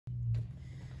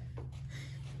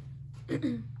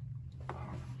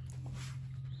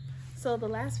So the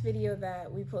last video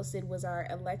that we posted was our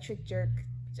electric jerk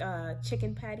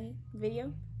chicken patty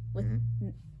video with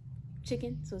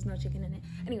chicken, so there's no chicken in it.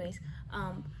 Anyways,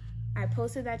 I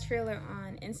posted that trailer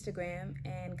on Instagram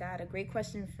and got a great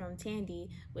question from Tandy,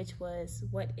 which was,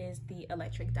 what is the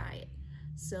electric diet?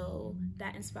 So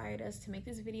that inspired us to make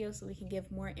this video so we can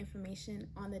give more information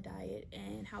on the diet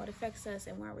and how it affects us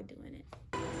and why we're doing it.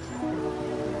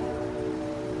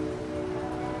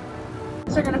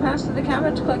 So we're going to pass to the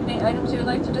camera to collect any items you would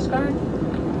like to discard.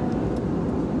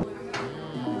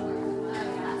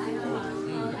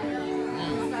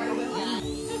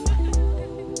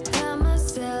 Found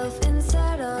myself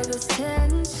inside all this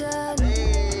tension,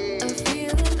 a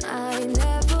feeling I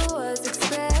never was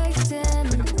expecting.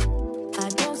 I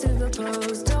don't see the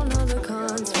pros, don't know the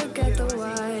cons, forget the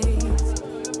whys.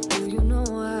 Do you know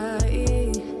why?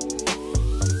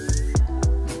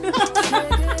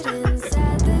 Triggered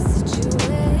inside this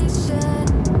situation.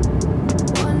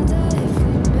 Wonder if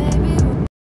we maybe.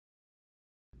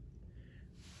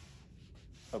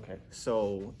 Okay,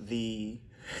 so the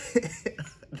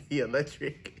the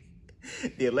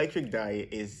electric diet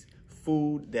is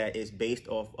food that is based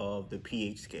off of the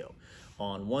pH scale.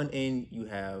 On one end you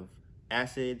have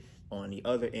acid, on the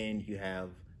other end you have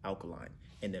alkaline.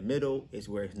 In the middle is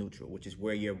where it's neutral, which is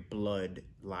where your blood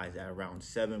lies at, around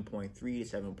 7.3 to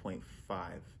 7.5.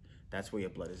 That's where your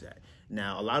blood is at.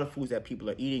 Now, a lot of foods that people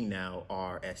are eating now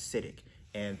are acidic,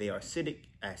 and they are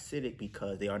acidic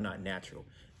because they are not natural.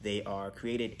 They are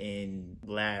created in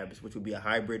labs, which would be a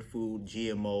hybrid food,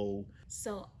 GMO.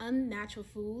 So unnatural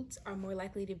foods are more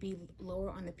likely to be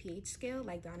lower on the pH scale,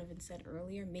 like Donovan said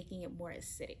earlier, making it more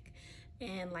acidic.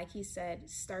 And like he said,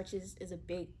 starches is a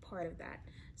big part of that.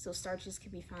 So starches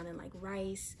can be found in like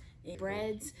rice, in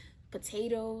breads,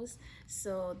 potatoes.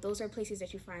 So those are places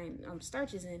that you find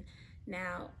starches in.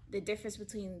 Now, the difference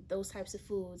between those types of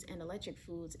foods and electric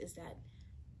foods is that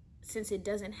since it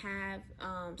doesn't have,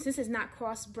 since it's not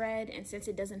crossbred and since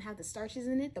it doesn't have the starches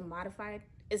in it,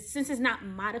 since it's not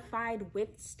modified with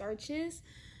starches,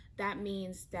 that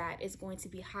means that it's going to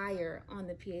be higher on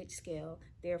the pH scale,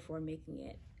 therefore making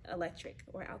it electric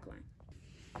or alkaline.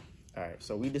 All right,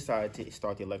 so we decided to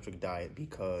start the electric diet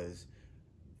because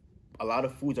a lot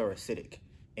of foods are acidic.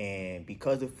 And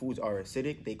because the foods are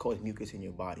acidic, they cause mucus in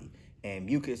your body. And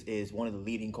mucus is one of the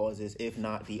leading causes, if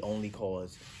not the only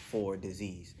cause, for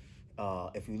disease.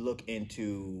 If you look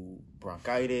into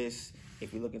bronchitis,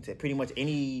 if you look into pretty much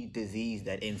any disease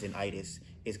that ends in itis,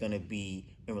 is going to be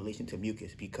in relation to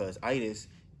mucus, because itis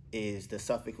is the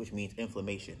suffix which means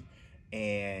inflammation.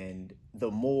 And the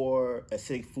more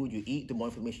acidic food you eat, the more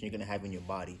inflammation you're going to have in your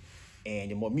body, and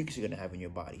the more mucus you're going to have in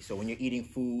your body. So when you're eating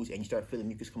foods and you start feeling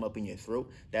mucus come up in your throat,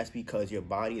 that's because your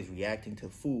body is reacting to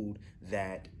food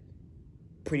that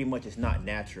pretty much is not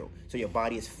natural. So your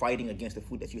body is fighting against the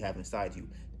food that you have inside you.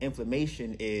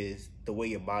 Inflammation is the way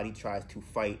your body tries to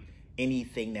fight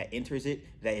anything that enters it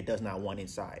that it does not want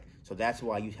inside. So that's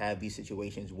why you have these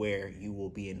situations where you will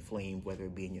be inflamed, whether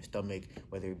it be in your stomach,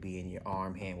 whether it be in your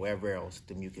arm, hand, wherever else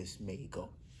the mucus may go.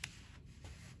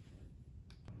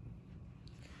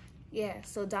 Yeah,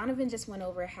 so Donovan just went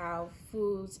over how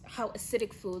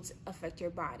acidic foods affect your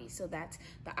body. So that's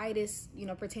the itis,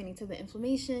 pertaining to the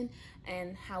inflammation,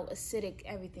 and how acidic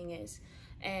everything is.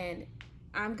 And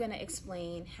I'm gonna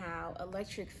explain how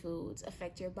electric foods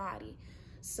affect your body.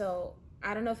 So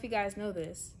I don't know if you guys know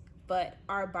this, but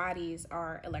our bodies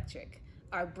are electric.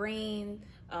 Our brain,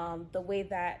 the way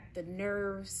that the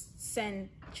nerves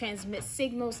transmit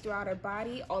signals throughout our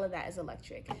body, all of that is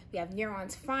electric. We have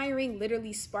neurons firing,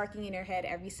 literally sparking in our head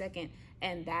every second,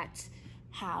 and that's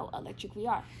how electric we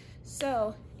are.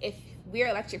 So if we're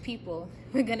electric people,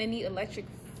 we're gonna need electric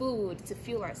food to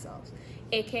fuel ourselves,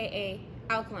 AKA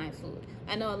alkaline food.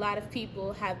 I know a lot of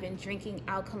people have been drinking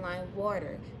alkaline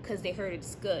water because they heard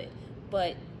it's good,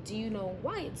 but do you know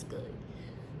why it's good?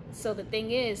 So the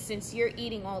thing is, since you're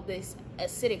eating all this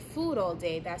acidic food all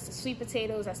day, that's the sweet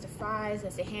potatoes, that's the fries,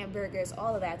 that's the hamburgers,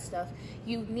 all of that stuff,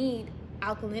 you need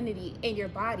alkalinity in your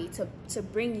body to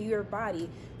bring your body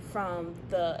from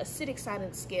the acidic side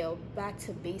of the scale back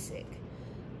to basic.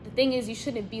 The thing is, you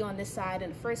shouldn't be on this side in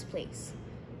the first place.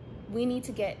 We need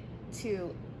to get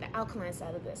to the alkaline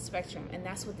side of the spectrum, and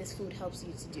that's what this food helps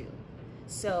you to do.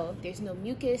 So there's no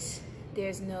mucus,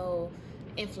 there's no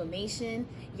inflammation,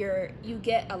 you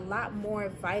get a lot more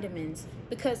vitamins,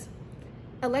 because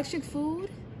electric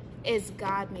food is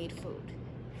God-made food.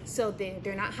 So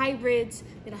they're not hybrids,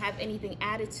 they don't have anything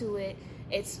added to it.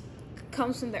 It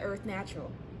comes from the earth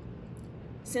natural.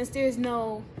 Since there's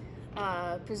no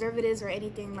preservatives or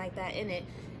anything like that in it,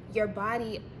 your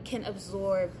body can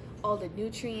absorb all the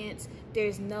nutrients.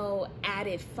 There's no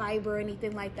added fiber or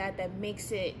anything like that that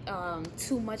makes it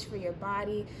too much for your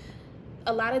body.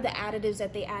 A lot of the additives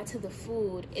that they add to the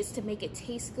food is to make it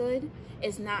taste good.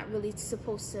 It's not really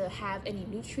supposed to have any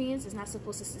nutrients. It's not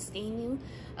supposed to sustain you.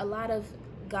 A lot of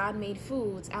God-made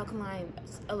foods, alkaline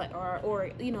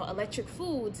or electric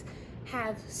foods,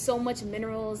 have so much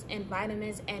minerals and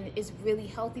vitamins, and it's really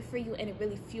healthy for you, and it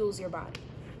really fuels your body.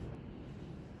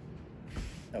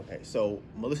 Okay, so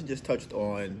Melissa just touched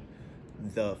on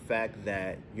the fact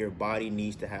that your body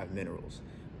needs to have minerals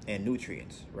and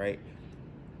nutrients, right?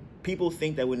 People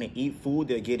think that when they eat food,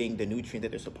 they're getting the nutrients that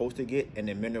they're supposed to get and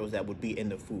the minerals that would be in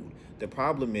the food. The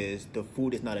problem is the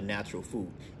food is not a natural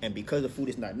food. And because the food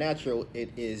is not natural,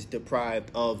 it is deprived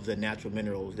of the natural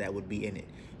minerals that would be in it.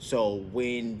 So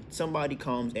when somebody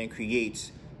comes and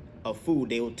creates a food,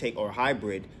 they will take, or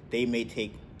hybrid, they may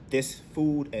take this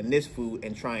food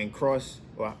and try and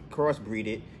crossbreed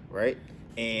it, right?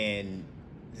 And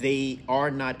they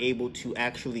are not able to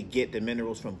actually get the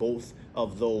minerals from both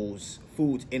of those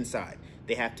foods inside.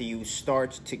 They have to use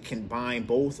starch to combine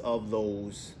both of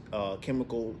those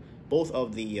both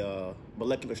of the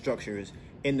molecular structures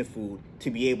in the food to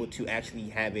be able to actually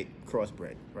have it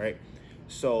crossbred, right?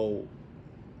 So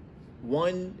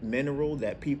one mineral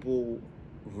that people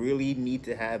really need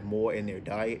to have more in their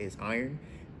diet is iron,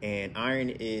 and iron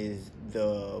is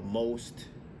the most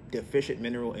deficient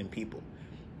mineral in people.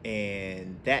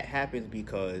 And that happens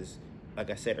because, like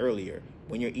I said earlier,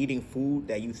 when you're eating food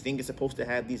that you think is supposed to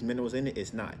have these minerals in it,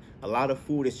 it's not. A lot of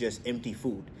food is just empty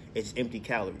food. It's empty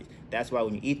calories. That's why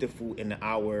when you eat the food in an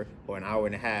hour or an hour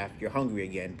and a half, you're hungry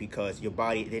again, because your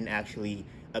body didn't actually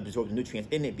absorb the nutrients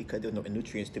in it, because there's no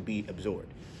nutrients to be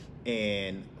absorbed.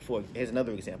 And here's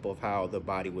another example of how the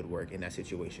body would work in that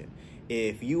situation.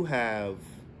 If you have,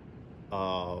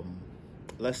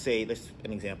 let's an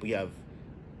example, you have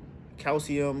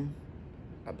calcium,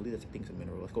 I think it's a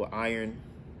mineral. Let's go with iron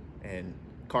and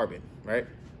carbon, right?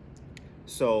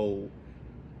 So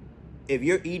if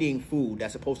you're eating food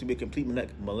that's supposed to be a complete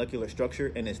molecular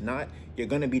structure and it's not, you're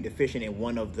going to be deficient in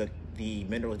one of the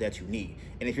minerals that you need.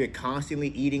 And if you're constantly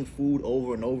eating food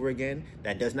over and over again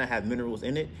that does not have minerals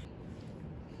in it,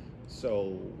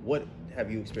 so what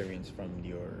have you experienced from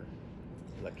your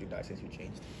electric diet since you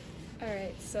changed? All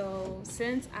right, so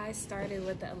since I started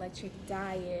with the electric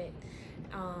diet,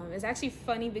 it's actually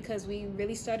funny because we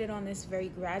really started on this very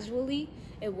gradually.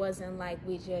 It wasn't like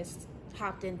we just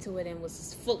hopped into it and was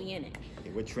just fully in it.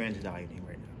 Yeah, we're trans dieting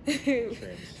right now.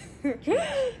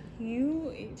 Trans.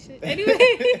 You ain't shit.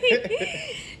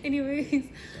 Anyways,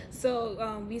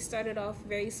 so we started off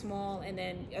very small, and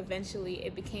then eventually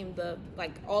it became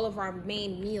all of our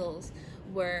main meals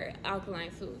were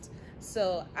alkaline foods.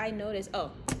 So I noticed,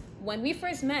 when we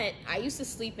first met, I used to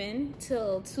sleep in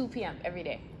till 2 p.m. every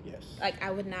day. Yes. Like,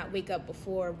 I would not wake up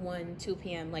before 1, 2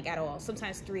 p.m., at all.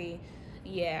 Sometimes 3.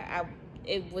 Yeah,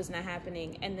 it was not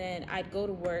happening. And then I'd go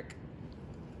to work.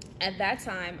 At that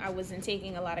time, I wasn't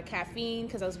taking a lot of caffeine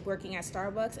because I was working at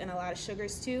Starbucks, and a lot of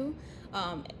sugars too,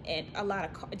 and a lot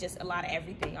of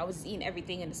everything. I was eating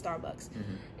everything in the Starbucks.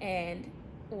 Mm-hmm. And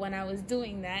when I was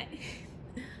doing that,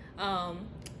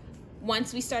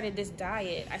 once we started this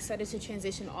diet, I started to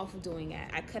transition off of doing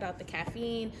that. I cut out the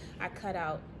caffeine. I cut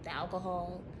out the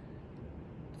alcohol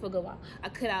for a good while. I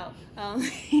cut out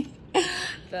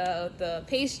the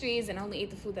pastries and only ate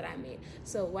the food that I made.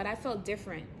 So what I felt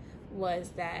different was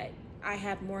that I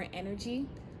had more energy.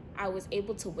 I was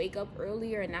able to wake up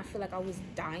earlier and not feel like I was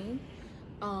dying.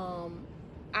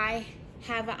 I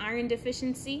have an iron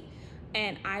deficiency,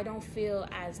 and I don't feel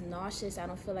as nauseous. I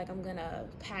don't feel like I'm gonna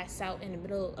pass out in the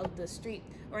middle of the street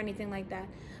or anything like that.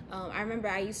 I remember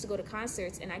I used to go to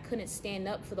concerts and I couldn't stand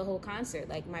up for the whole concert.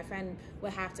 Like, my friend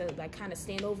would have to kind of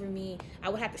stand over me. I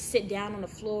would have to sit down on the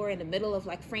floor in the middle of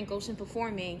Frank Ocean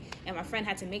performing, and my friend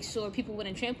had to make sure people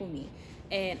wouldn't trample me.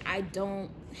 And I don't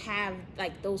have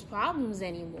those problems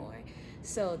anymore.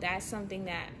 So that's something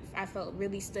that I felt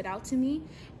really stood out to me.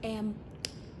 And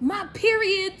my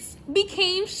periods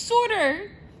became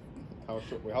shorter. How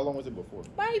short? Wait, how long was it before?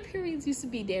 My periods used to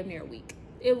be damn near a week.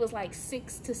 It was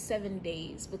 6 to 7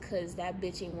 days because that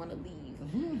bitch ain't want to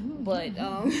leave. But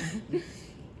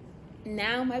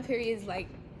now my periods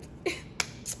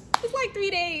it's 3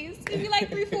 days. It'd be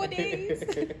 3-4 days.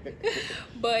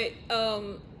 But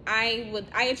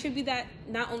I attribute that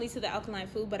not only to the alkaline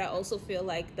food, but I also feel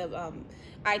like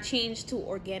I changed to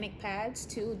organic pads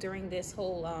too during this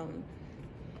whole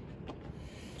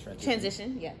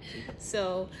transition. Yeah.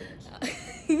 So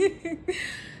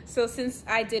so since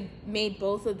I made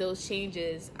both of those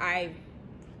changes, I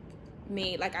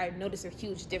noticed a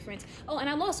huge difference. Oh, and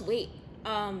I lost weight.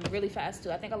 really fast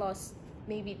too. I think I lost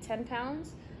maybe 10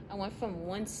 pounds. I went from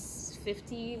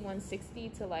 150, 160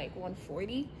 to like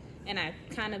 140, and I've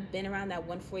kind of been around that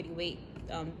 140 weight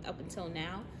up until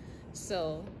now.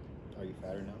 So Are you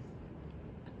fatter now?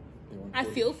 I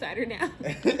feel fatter now.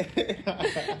 I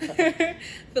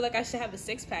feel like I should have a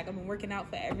six-pack. I've been working out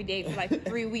for every day for like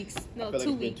 3 weeks. No,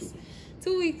 2 weeks.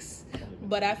 2 weeks.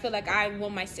 But I feel like I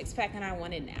want my six-pack and I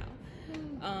want it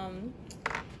now.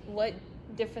 What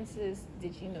differences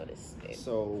did you notice, babe?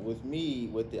 So with me,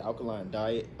 with the alkaline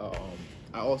diet,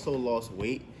 I also lost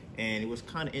weight, and it was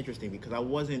kind of interesting because I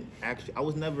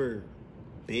was never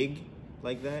big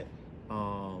like that.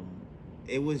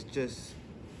 It was just,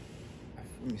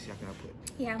 let me see how can I put it.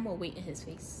 He had more weight in his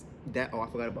face. I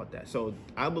forgot about that. So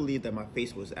I believe that my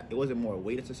face it wasn't more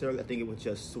weight necessarily. I think it was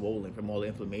just swollen from all the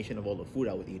inflammation of all the food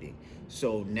I was eating.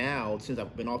 So now, since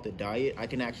I've been off the diet, I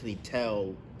can actually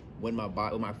tell when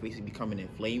my face is becoming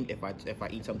inflamed if I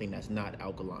eat something that's not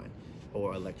alkaline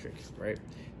or electric, right?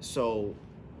 So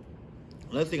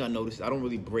another thing I noticed is I don't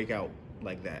really break out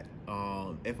like that.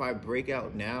 If I break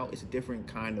out now, it's a different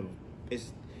kind of,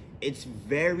 it's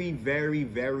very, very,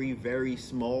 very, very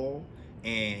small,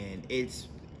 and it's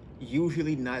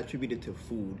usually not attributed to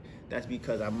food. That's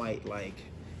because I might have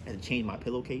to change my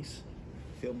pillowcase.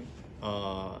 Feel me? So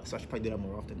I should probably do that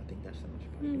more often. I think that's something I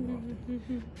should probably do more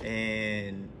often.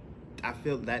 And I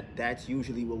feel that's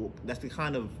usually that's the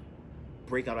kind of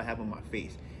breakout I have on my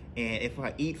face. And if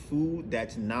I eat food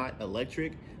that's not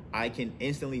electric, I can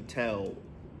instantly tell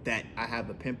that I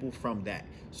have a pimple from that.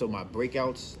 So my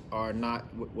breakouts are not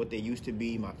what they used to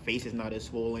be. My face is not as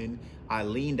swollen. I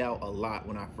leaned out a lot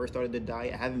when I first started the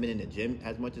diet. I haven't been in the gym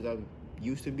as much as I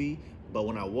used to be, but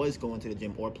when I was going to the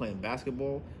gym or playing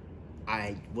basketball,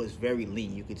 I was very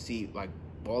lean. You could see like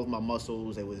all of my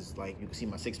muscles. It was like you could see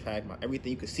my six pack, my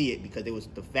everything. You could see it because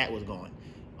the fat was gone.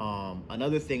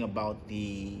 Another thing about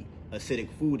the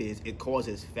acidic food is it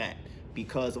causes fat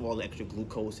because of all the extra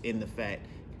glucose in the fat.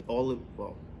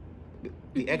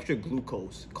 The extra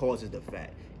glucose causes the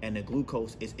fat, and the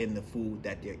glucose is in the food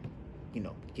that they're,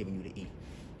 giving you to eat.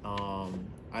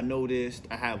 I noticed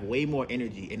I have way more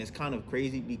energy, and it's kind of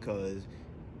crazy because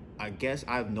I guess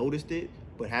I've noticed it,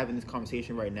 but having this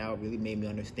conversation right now really made me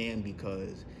understand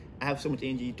because I have so much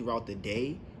energy throughout the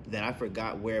day that I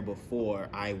forgot where before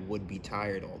I would be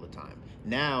tired all the time.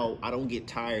 Now I don't get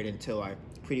tired until I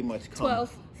pretty much come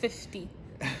 12:50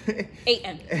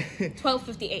 a.m.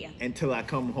 12:50 a.m. until I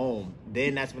come home.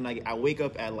 Then that's when I wake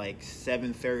up at like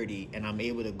 7:30, and I'm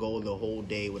able to go the whole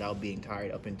day without being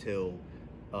tired up until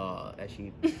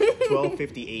actually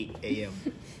 12:58 a.m.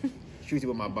 It's usually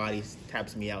when my body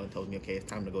taps me out and tells me, okay, it's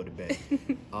time to go to bed.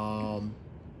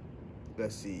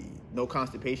 Let's see. No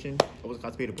constipation. I was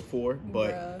constipated before,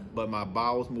 but my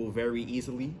bowels move very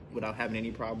easily without having any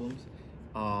problems.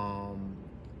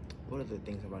 What other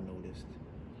things have I noticed?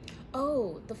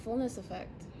 Oh, the fullness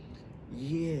effect.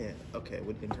 Yeah. Okay.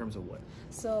 In terms of what?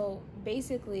 So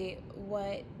basically,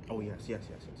 what? Oh yes. Okay.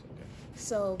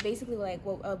 So basically,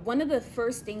 one of the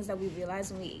first things that we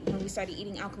realized when we started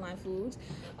eating alkaline foods,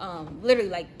 literally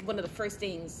like one of the first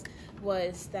things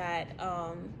was that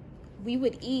we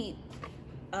would eat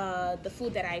the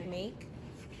food that I'd make,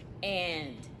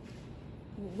 and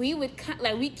we would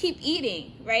we keep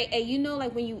eating, right?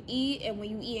 And when you eat and when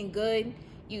you eating good,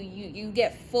 you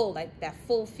get full, like that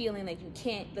full feeling, like you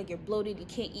can't, like you're bloated, you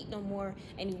can't eat no more,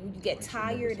 and you get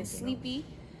tired and sleepy.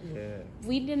 Yeah.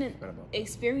 We didn't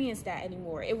experience that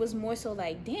anymore. It was more so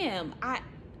like, damn, I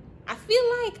feel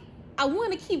like I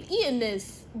want to keep eating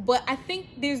this, but I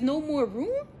think there's no more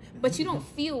room. But you don't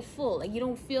feel full. Like you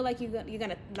don't feel like you're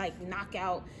gonna like knock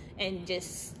out and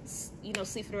just sleep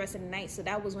for the rest of the night. So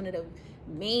that was one of the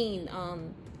main.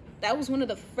 That was one of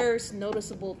the first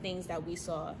noticeable things that we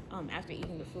saw after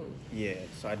eating the food. Yeah,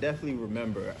 so I definitely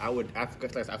remember. I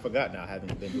forgot now, I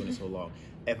haven't been doing it so long.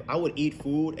 If I would eat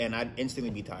food and I'd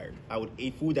instantly be tired. I would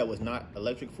eat food that was not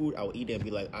electric food. I would eat it and be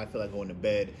like, I feel like going to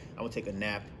bed. I would take a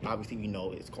nap. Obviously, we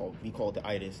call it the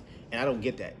itis. And I don't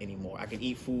get that anymore. I can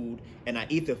eat food, and I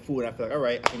eat the food, and I feel like, all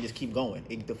right, I can just keep going.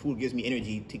 The food gives me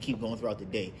energy to keep going throughout the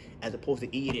day, as opposed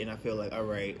to eat it and I feel like, all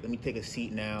right, let me take a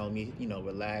seat now. Let me,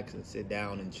 relax and sit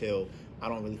down and chill. I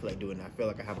don't really feel like doing that. I feel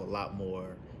like I have a lot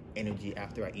more energy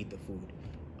after I eat the food.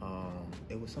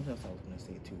 It was something else I was going to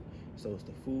say too. So it's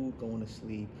the food, going to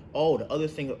sleep. Oh, the other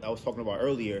thing I was talking about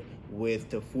earlier with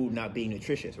the food not being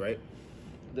nutritious, right?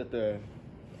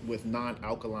 With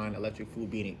non-alkaline electric food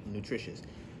being nutritious.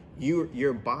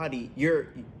 Your body,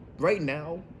 right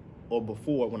now or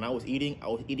before when I was eating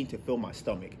to fill my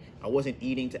stomach. I wasn't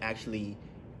eating to actually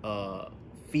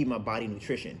feed my body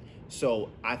nutrition. So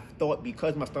I thought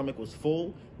because my stomach was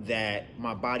full that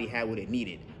my body had what it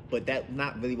needed. But that's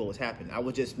not really what was happening. I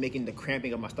was just making the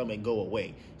cramping of my stomach go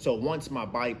away. So once my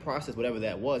body processed whatever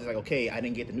that was, it's like, okay, I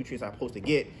didn't get the nutrients I'm supposed to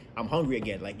get. I'm hungry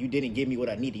again. Like, you didn't give me what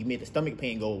I needed. You made the stomach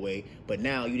pain go away, but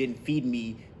now you didn't feed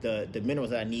me the minerals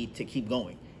that I need to keep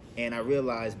going. And I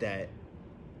realized that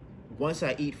once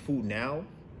I eat food now,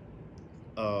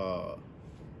 like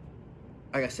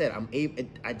I said,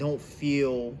 I don't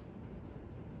feel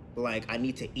like I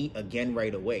need to eat again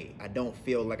right away. I don't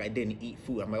feel like I didn't eat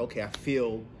food. I'm like, okay, I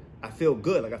feel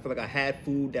good. Like, I feel like I had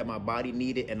food that my body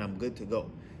needed and I'm good to go.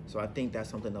 So I think that's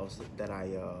something else that I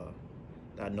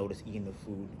noticed eating the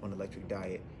food on electric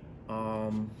diet.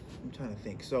 I'm trying to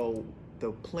think. So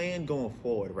the plan going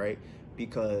forward, right?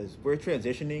 Because we're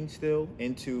transitioning still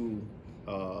into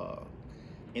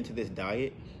this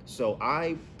diet. So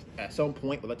I, at some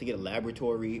point, would like to get a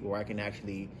laboratory where I can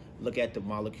actually look at the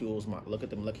molecules, look at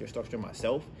the molecular structure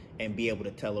myself, and be able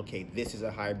to tell, okay, this is a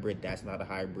hybrid, that's not a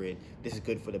hybrid, this is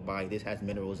good for the body, this has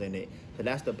minerals in it. So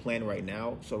that's the plan right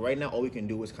now. So right now, all we can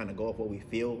do is kind of go off what we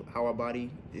feel, how our body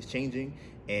is changing,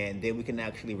 and then we can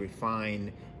actually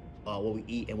refine what we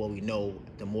eat and what we know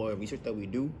the more research that we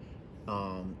do.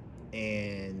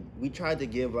 And we tried to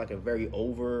give like a very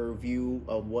overview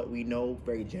of what we know,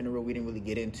 very general. We didn't really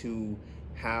get into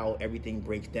how everything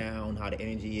breaks down, how the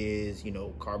energy is, you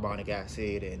know, carbonic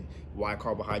acid, and why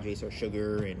carbohydrates are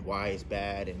sugar, and why it's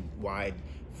bad, and why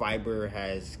fiber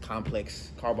has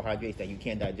complex carbohydrates that you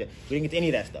can't digest. We didn't get to any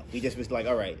of that stuff. We just was like,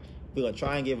 all right, we're gonna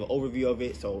try and give an overview of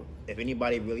it. So if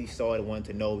anybody really saw it and wanted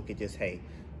to know, we could just, hey,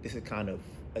 this is kind of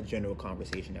a general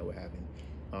conversation that we're having.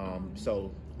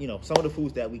 So, you know, some of the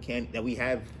foods that we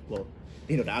have, well,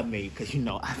 you know, that I've made, because, you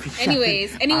know,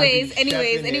 anyways. Are you trying to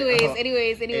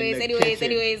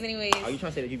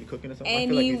say that you be cooking or something?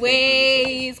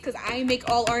 Anyways, because I make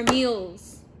all our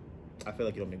meals. I feel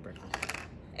like you don't make breakfast.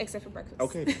 Except for breakfast.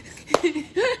 Okay.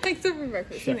 Except for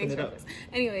breakfast. He makes breakfast.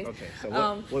 Anyways. Okay, so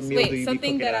what meal do you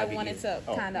something be that I cooking wanted to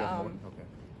kind of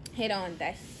hit on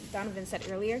that Donovan said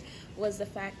earlier was the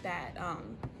fact that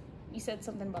you said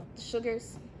something about the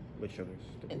sugars. Which sugars?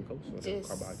 The glucose or the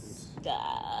carbohydrates?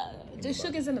 Just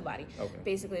sugars in the body, okay.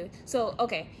 Basically. So,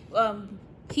 okay.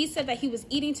 He said that he was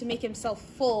eating to make himself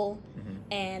full,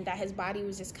 and that his body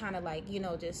was just kind of like, you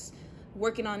know, just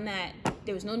working on that.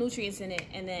 There was no nutrients in it,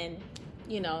 and then,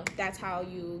 you know, that's how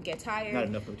you get tired. Not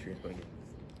enough nutrients, but yeah.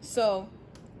 So,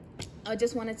 I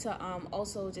just wanted to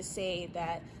also just say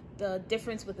that the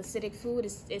difference with acidic food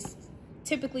is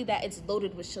typically that it's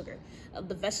loaded with sugar.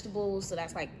 The vegetables, so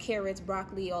that's like carrots,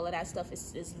 broccoli, all of that stuff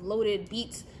is loaded,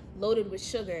 beets loaded with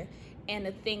sugar. And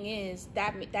the thing is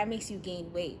that makes you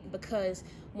gain weight, because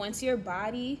once your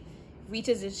body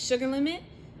reaches its sugar limit,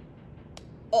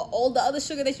 all the other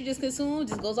sugar that you just consumed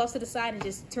just goes off to the side and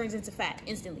just turns into fat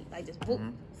instantly. Like just whoop,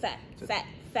 fat.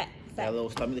 That little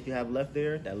stomach that you have left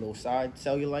there, that little side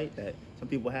cellulite that some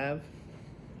people have,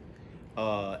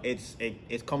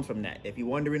 it comes from that. If you're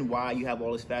wondering why you have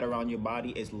all this fat around your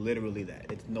body, it's literally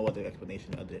that. It's no other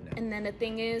explanation other than that. And then the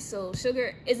thing is, so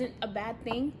sugar isn't a bad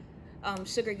thing.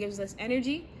 Sugar gives us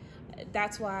energy.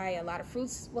 That's why a lot of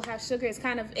fruits will have sugar.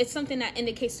 It's something that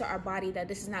indicates to our body that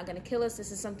this is not going to kill us.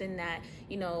 This is something that,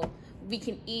 you know, we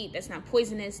can eat that's not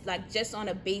poisonous, like just on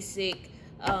a basic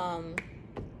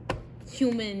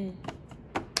human,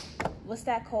 what's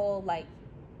that called, like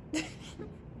I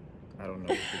don't know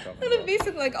what you're talking about.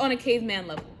 Basically, like on a caveman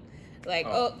level. Like,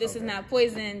 this is not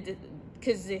poison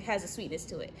because it has a sweetness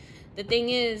to it. The thing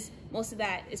is, most of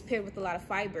that is paired with a lot of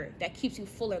fiber that keeps you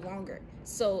fuller longer.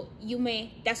 So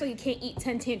that's why you can't eat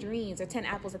 10 tangerines or 10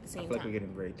 apples at the same time. I feel like we're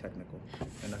getting very technical.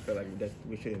 And I feel like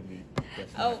we shouldn't be.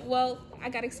 Well, I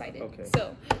got excited. Okay.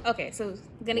 So I'm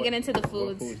going to get into the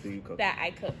foods do you cook? that I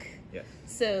cook. Yes.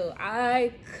 So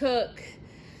I cook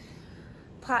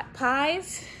pot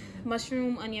pies.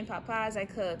 Mushroom, onion pot pies. I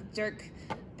cook jerk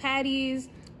patties,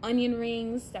 onion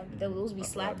rings. Those be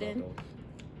slapped in.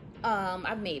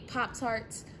 I've made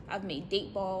Pop-Tarts. I've made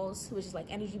date balls, which is like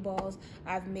energy balls.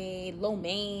 I've made lo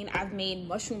mein. I've made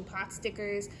mushroom pot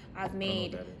stickers. I've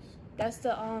made. That's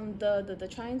the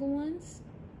triangle ones,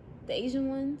 the Asian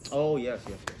ones. Oh yes.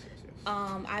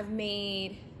 I've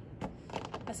made.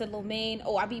 I said lo mein.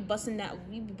 Oh, we be busting out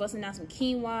some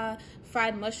quinoa,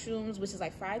 fried mushrooms, which is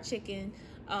like fried chicken.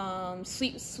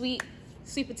 Sweet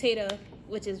potato,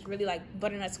 which is really like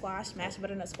butternut squash, mashed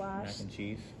butternut squash.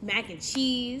 Mac and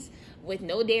cheese with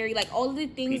no dairy. Like all of the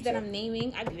things that I'm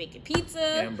naming. I be making pizza.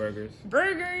 And burgers.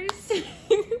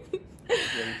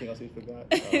 Anything else we forgot?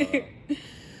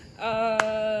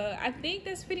 I think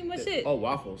that's pretty much it. Oh,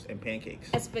 waffles and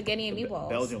pancakes. And spaghetti and meatballs.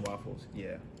 Belgian waffles,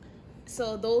 yeah.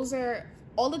 So those are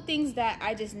all the things that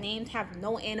I just named have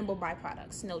no animal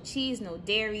byproducts. No cheese, no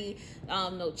dairy,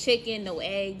 no chicken, no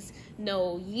eggs,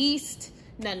 no yeast,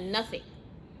 nothing.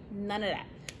 None of that.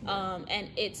 And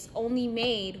it's only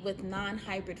made with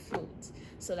non-hybrid foods.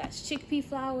 So that's chickpea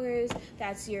flours,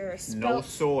 that's your no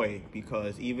soy,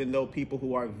 because even though people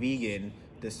who are vegan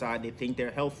decide they think they're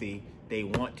healthy, they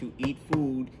want to eat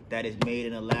food that is made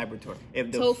in a laboratory.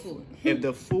 If the tofu. If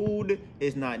the food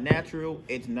is not natural,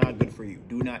 it's not good for you.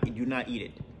 Do not eat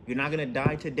it. You're not gonna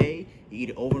die today. You eat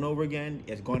it over and over again,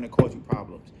 it's going to cause you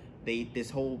problems. This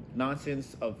whole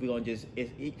nonsense of we're gonna just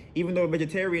even though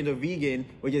vegetarians or vegan,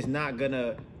 we're just not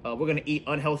gonna we're gonna eat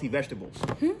unhealthy vegetables.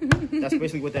 That's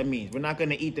basically what that means. We're not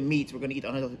gonna eat the meats. We're gonna eat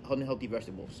the unhealthy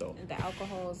vegetables. So the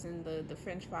alcohols and the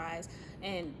French fries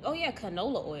and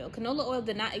canola oil. Canola oil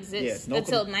did not exist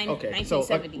until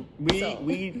 1970.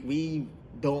 We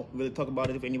don't really talk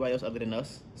about it with anybody else other than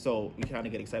us. So we're trying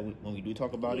to get excited when we do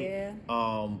talk about it.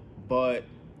 But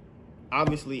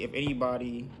obviously, if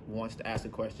anybody wants to ask a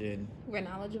question, we're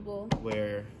knowledgeable.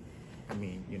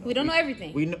 We don't know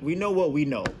everything. We know what we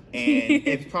know, and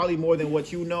it's probably more than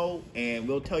what you know, and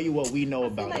we'll tell you what we know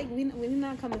about it. We're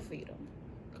not coming for you though.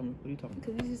 What are you talking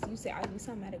about? Because you say we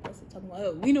sound mad aggressive talking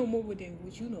about we know more than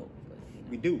what you know. But,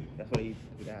 we do. That's what you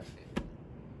would ask.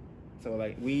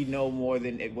 So we know more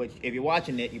than if you're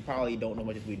watching it, you probably don't know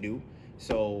much as we do.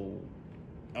 So,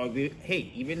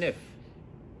 hey, even if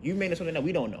you may know something that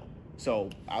we don't know. So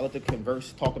I'll let the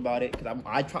converse talk about it, because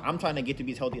I'm trying to get to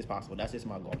be as healthy as possible. That's just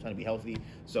my goal. I'm trying to be healthy.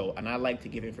 So, and I like to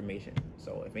give information.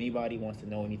 So if anybody wants to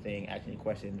know anything, ask any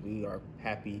questions, we are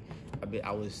happy.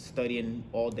 I was studying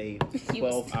all day,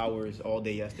 12 hours all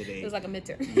day yesterday. It was like a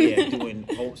midterm. Yeah, doing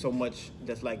so much,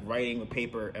 just like writing with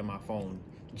paper and my phone,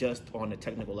 just on the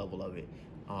technical level of it.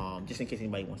 Just in case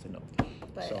anybody wants to know.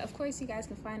 But of course, you guys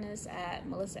can find us at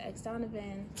Melissa X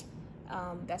Donovan.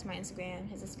 That's my Instagram.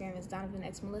 His Instagram is Donovan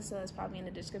X Melissa. It's probably in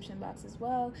the description box as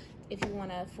well if you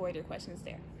want to forward your questions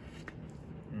there.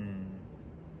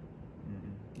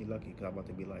 You're lucky, because I'm about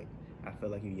to be like, I feel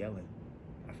like you're yelling.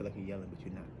 But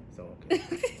you're not. So, okay.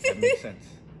 That makes sense.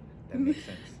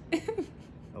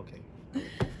 Okay.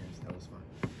 That was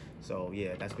fine. So,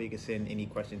 yeah, that's where you can send any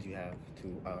questions you have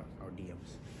to our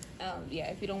DMs.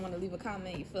 If you don't want to leave a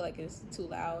comment, you feel like it's too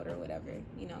loud or whatever,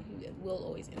 we'll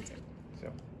always answer.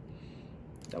 So,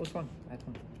 that was fun. I had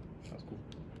fun. That was cool.